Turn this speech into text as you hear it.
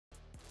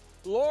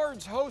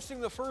Lords hosting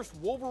the first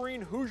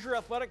Wolverine Hoosier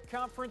Athletic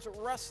Conference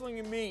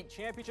Wrestling Meet.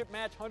 Championship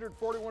match,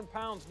 141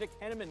 pounds. Nick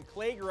Henneman,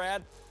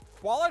 Claygrad,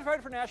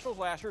 qualified for nationals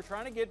last year,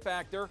 trying to get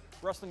back there.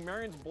 Wrestling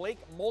Marion's Blake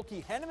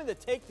Mulkey. Henneman the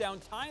takedown,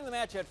 tying the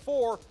match at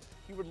 4.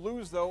 He would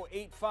lose, though,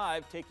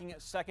 8-5, taking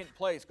second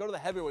place. Go to the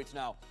heavyweights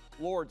now.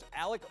 Lords,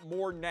 Alec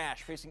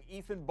Moore-Nash facing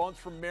Ethan Bunce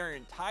from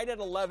Marion. Tied at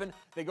 11.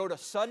 They go to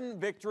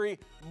sudden victory.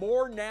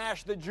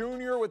 Moore-Nash, the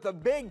junior, with a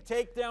big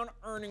takedown,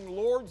 earning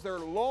Lords their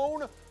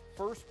lone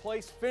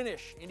first-place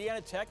finish.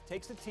 Indiana Tech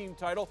takes the team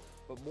title,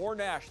 but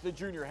Moore-Nash, the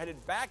junior, headed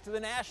back to the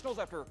Nationals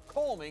after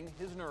calming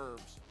his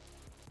nerves.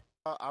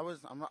 I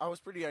was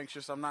pretty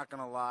anxious, I'm not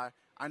going to lie.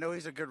 I know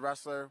he's a good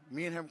wrestler.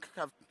 Me and him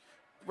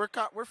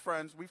we're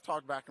friends. We've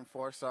talked back and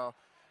forth,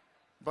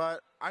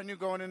 but I knew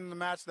going into the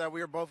match that we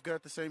were both good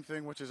at the same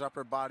thing, which is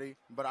upper body,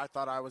 but I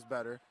thought I was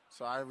better.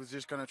 So I was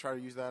just going to try to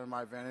use that in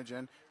my advantage,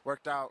 and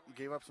worked out.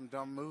 Gave up some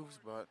dumb moves,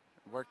 but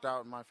it worked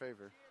out in my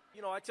favor.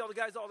 You know, I tell the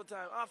guys all the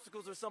time,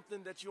 obstacles are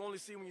something that you only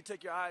see when you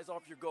take your eyes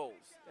off your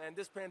goals. And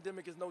this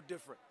pandemic is no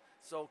different.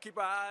 So keep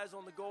our eyes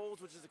on the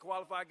goals, which is to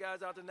qualify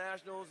guys out to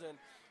nationals and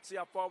see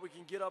how far we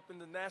can get up in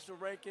the national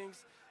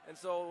rankings. And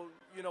so,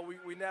 you know,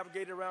 we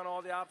navigated around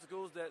all the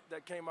obstacles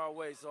that came our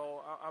way.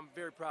 So I'm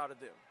very proud of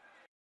them.